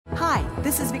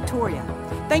this is Victoria.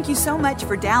 Thank you so much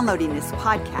for downloading this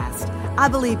podcast. I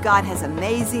believe God has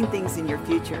amazing things in your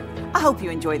future. I hope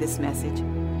you enjoy this message.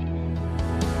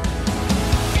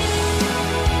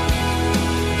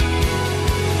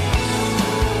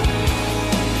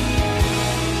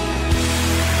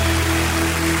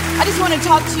 I just want to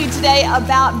talk to you today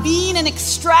about being an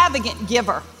extravagant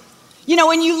giver. You know,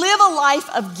 when you live a life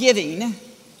of giving,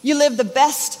 you live the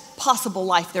best possible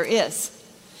life there is.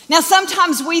 Now,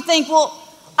 sometimes we think, well,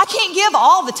 I can't give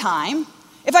all the time.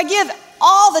 If I give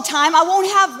all the time, I won't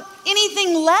have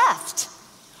anything left.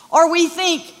 Or we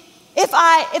think,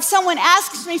 if someone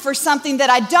asks me for something that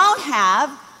I don't have,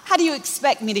 how do you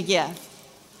expect me to give?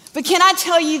 But can I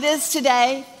tell you this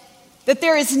today? That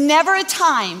there is never a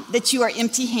time that you are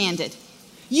empty-handed.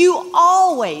 You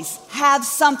always have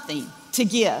something to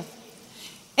give.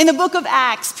 In the book of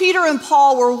Acts, Peter and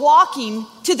Paul were walking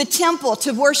to the temple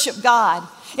to worship God.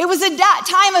 It was a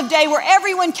time of day where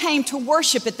everyone came to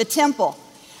worship at the temple.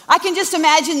 I can just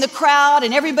imagine the crowd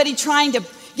and everybody trying to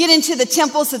get into the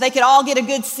temple so they could all get a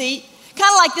good seat.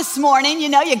 Kind of like this morning, you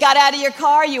know, you got out of your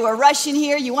car, you were rushing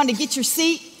here, you wanted to get your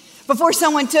seat before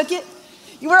someone took it.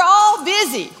 You were all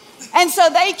busy. And so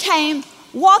they came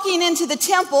walking into the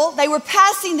temple. They were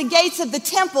passing the gates of the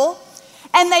temple,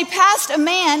 and they passed a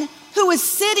man who was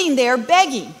sitting there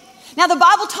begging. Now, the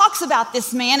Bible talks about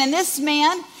this man, and this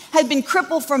man had been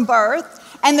crippled from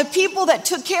birth, and the people that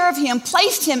took care of him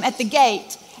placed him at the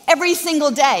gate every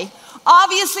single day.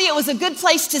 Obviously, it was a good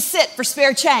place to sit for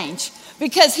spare change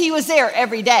because he was there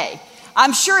every day.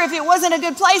 I'm sure if it wasn't a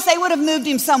good place, they would have moved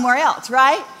him somewhere else,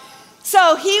 right?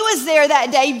 So he was there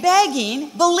that day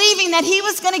begging, believing that he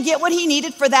was going to get what he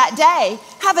needed for that day,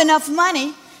 have enough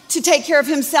money to take care of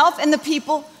himself and the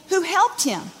people who helped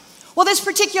him. Well, this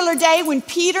particular day when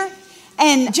Peter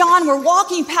and John were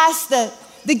walking past the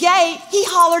gate, he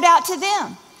hollered out to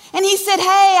them. And he said,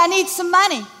 hey, I need some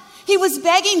money. He was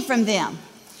begging from them.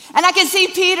 And I can see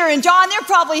Peter and John, they're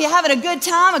probably having a good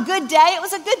time, a good day. It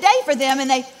was a good day for them. And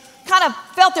they kind of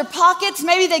felt their pockets.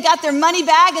 Maybe they got their money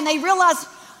bag and they realized,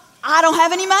 I don't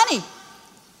have any money.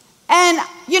 And,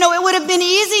 you know, it would have been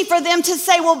easy for them to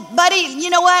say, well, buddy,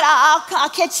 you know what? I'll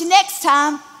catch you next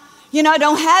time. You know, I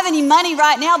don't have any money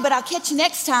right now, but I'll catch you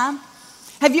next time.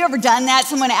 Have you ever done that?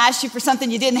 Someone asked you for something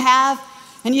you didn't have,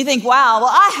 and you think, wow, well,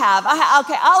 I have.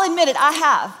 Okay, I'll admit it, I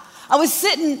have. I was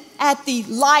sitting at the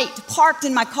light, parked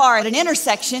in my car at an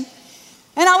intersection,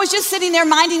 and I was just sitting there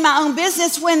minding my own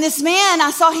business when this man,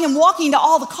 I saw him walking to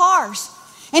all the cars,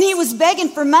 and he was begging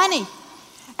for money.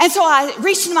 And so I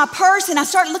reached into my purse and I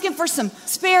started looking for some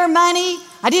spare money.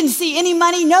 I didn't see any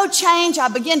money, no change. I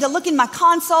began to look in my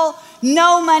console,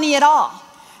 no money at all.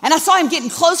 And I saw him getting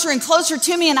closer and closer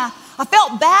to me, and I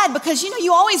felt bad because, you know,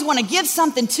 you always want to give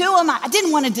something to him. I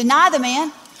didn't want to deny the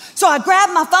man. So I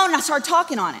grabbed my phone and I started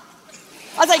talking on it.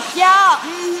 I was like,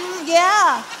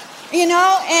 yeah, you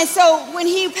know. And so when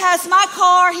he passed my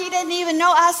car, he didn't even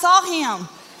know I saw him.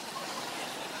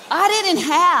 I didn't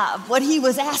have what he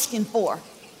was asking for.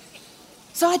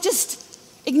 So I just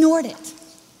ignored it.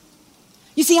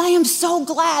 You see, I am so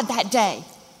glad that day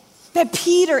that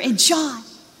Peter and John,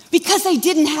 because they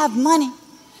didn't have money,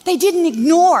 they didn't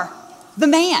ignore the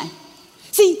man.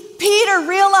 See, Peter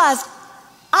realized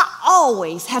I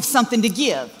always have something to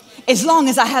give as long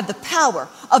as I have the power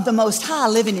of the Most High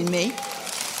living in me.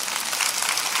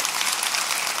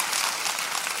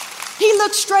 He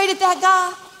looked straight at that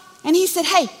guy and he said,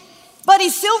 hey, buddy,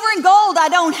 silver and gold I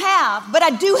don't have, but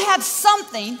I do have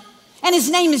something, and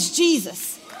his name is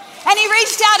Jesus. And he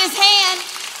reached out his hand,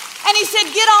 and he said,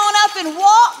 get on up and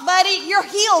walk, buddy. You're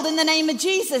healed in the name of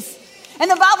Jesus.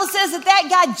 And the Bible says that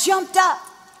guy jumped up,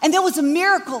 and there was a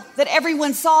miracle that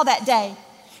everyone saw that day.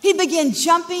 He began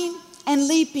jumping and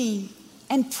leaping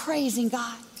and praising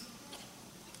God.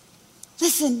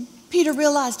 Listen, Peter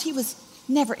realized he was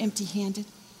never empty-handed.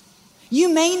 You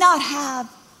may not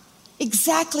have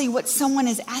exactly what someone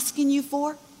is asking you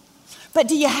for, but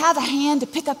do you have a hand to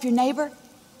pick up your neighbor?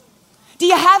 Do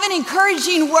you have an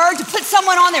encouraging word to put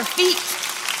someone on their feet?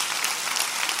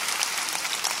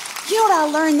 You know what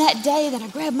I learned that day that I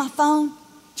grabbed my phone,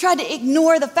 tried to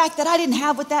ignore the fact that I didn't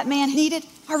have what that man needed?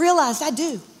 I realized I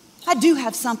do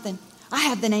have something. I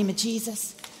have the name of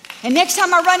Jesus. And next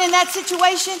time I run in that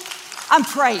situation, I'm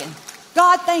praying,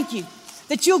 God, thank you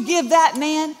that you'll give that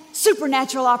man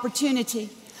supernatural opportunity.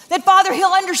 That, Father,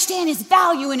 he'll understand his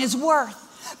value and his worth.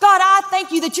 God, I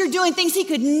thank you that you're doing things he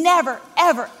could never,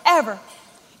 ever, ever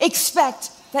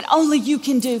expect that only you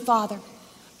can do, Father.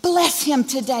 Bless him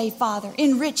today, Father.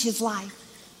 Enrich his life.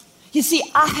 You see,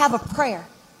 I have a prayer,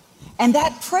 and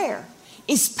that prayer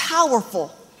is powerful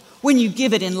when you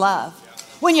give it in love.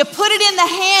 When you put it in the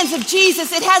hands of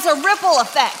Jesus, it has a ripple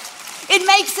effect. It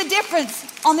makes a difference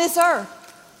on this earth.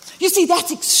 You see,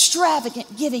 that's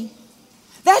extravagant giving.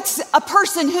 That's a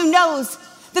person who knows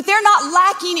that they're not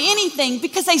lacking anything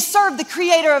because they serve the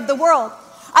creator of the world.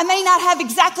 I may not have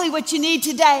exactly what you need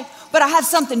today, but I have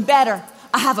something better.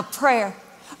 I have a prayer.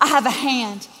 I have a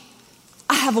hand.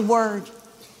 I have a word.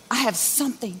 I have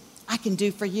something I can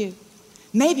do for you.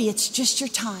 Maybe it's just your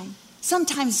time.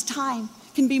 Sometimes time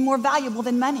can be more valuable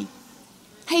than money.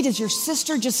 Hey, does your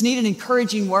sister just need an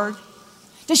encouraging word?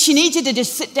 Does she need you to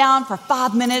just sit down for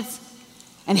 5 minutes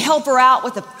and help her out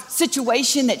with a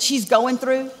situation that she's going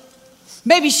through?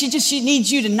 Maybe she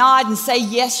needs you to nod and say,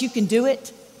 yes, you can do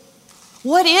it.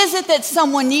 What is it that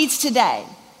someone needs today?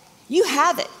 You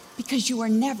have it because you are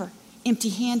never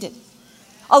empty-handed.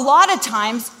 A lot of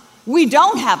times, we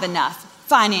don't have enough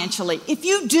financially. If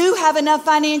you do have enough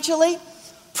financially,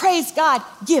 praise God,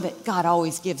 give it. God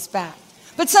always gives back.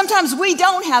 But sometimes we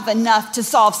don't have enough to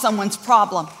solve someone's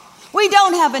problem. We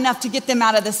don't have enough to get them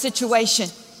out of the situation.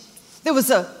 There was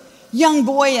a young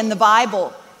boy in the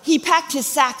Bible. He packed his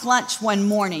sack lunch one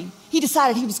morning. He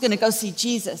decided he was going to go see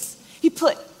Jesus. He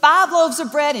put 5 loaves of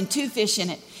bread and 2 fish in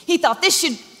it. He thought, this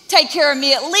should take care of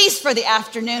me at least for the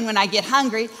afternoon when I get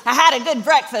hungry. I had a good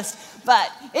breakfast,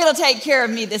 but it'll take care of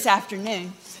me this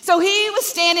afternoon. So he was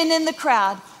standing in the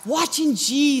crowd watching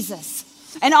Jesus.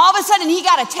 And all of a sudden, he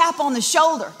got a tap on the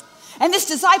shoulder. And this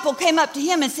disciple came up to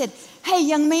him and said, hey,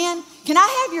 young man, can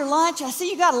I have your lunch? I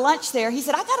see you got a lunch there. He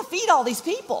said, I got to feed all these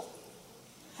people.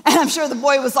 And I'm sure the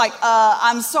boy was like,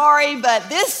 I'm sorry, but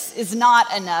this is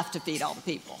not enough to feed all the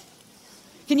people.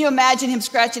 Can you imagine him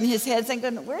scratching his head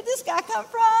thinking, where'd this guy come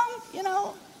from? You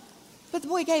know, but the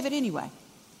boy gave it anyway.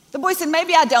 The boy said,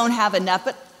 maybe I don't have enough,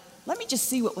 but let me just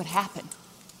see what would happen.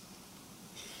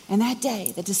 And that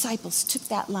day, the disciples took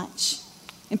that lunch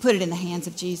and put it in the hands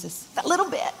of Jesus. That little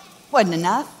bit wasn't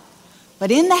enough, but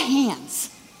in the hands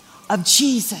of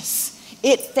Jesus,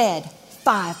 it fed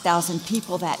 5,000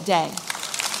 people that day.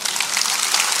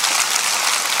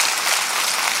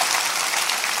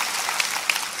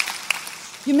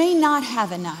 You may not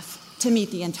have enough to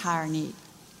meet the entire need.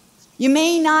 You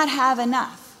may not have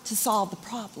enough to solve the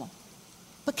problem.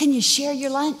 But can you share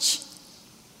your lunch?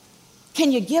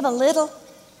 Can you give a little?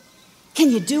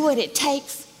 Can you do what it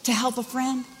takes to help a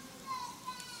friend?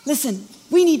 Listen,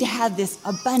 we need to have this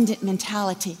abundant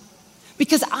mentality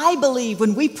because I believe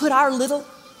when we put our little,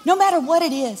 no matter what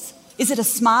it is it a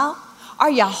smile?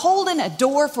 Are you holding a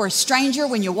door for a stranger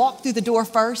when you walk through the door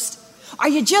first? Are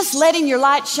you just letting your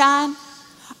light shine?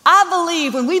 I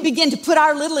believe when we begin to put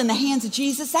our little in the hands of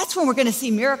Jesus, that's when we're going to see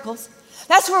miracles.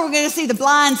 That's where we're going to see the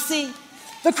blind see,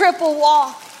 the cripple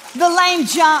walk, the lame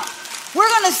jump. We're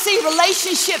going to see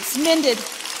relationships mended.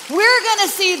 We're going to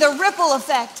see the ripple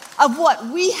effect of what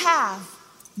we have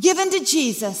given to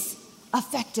Jesus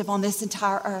effective on this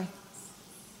entire earth.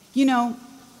 You know,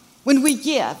 when we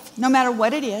give, no matter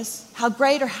what it is, how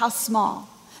great or how small,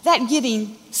 that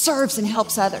giving serves and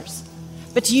helps others.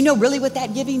 But do you know really what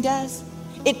that giving does?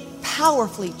 It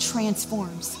powerfully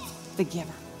transforms the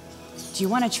giver. Do you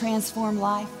want to transform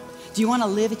life? Do you want to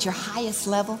live at your highest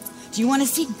level? Do you want to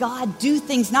see God do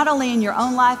things not only in your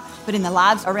own life, but in the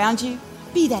lives around you?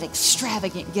 Be that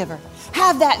extravagant giver.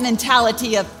 Have that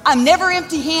mentality of, I'm never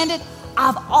empty-handed.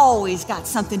 I've always got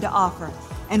something to offer.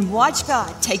 And watch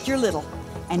God take your little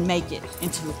and make it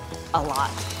into a lot.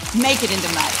 Make it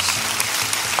into much.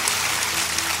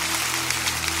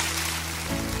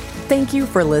 Thank you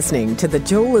for listening to the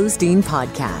Joel Osteen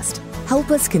Podcast. Help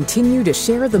us continue to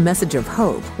share the message of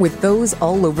hope with those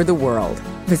all over the world.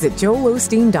 Visit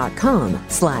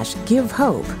joelosteen.com/give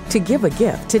hope to give a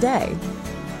gift today.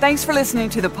 Thanks for listening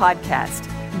to the podcast.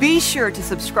 Be sure to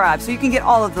subscribe so you can get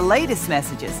all of the latest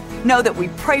messages. Know that we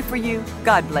pray for you.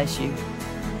 God bless you.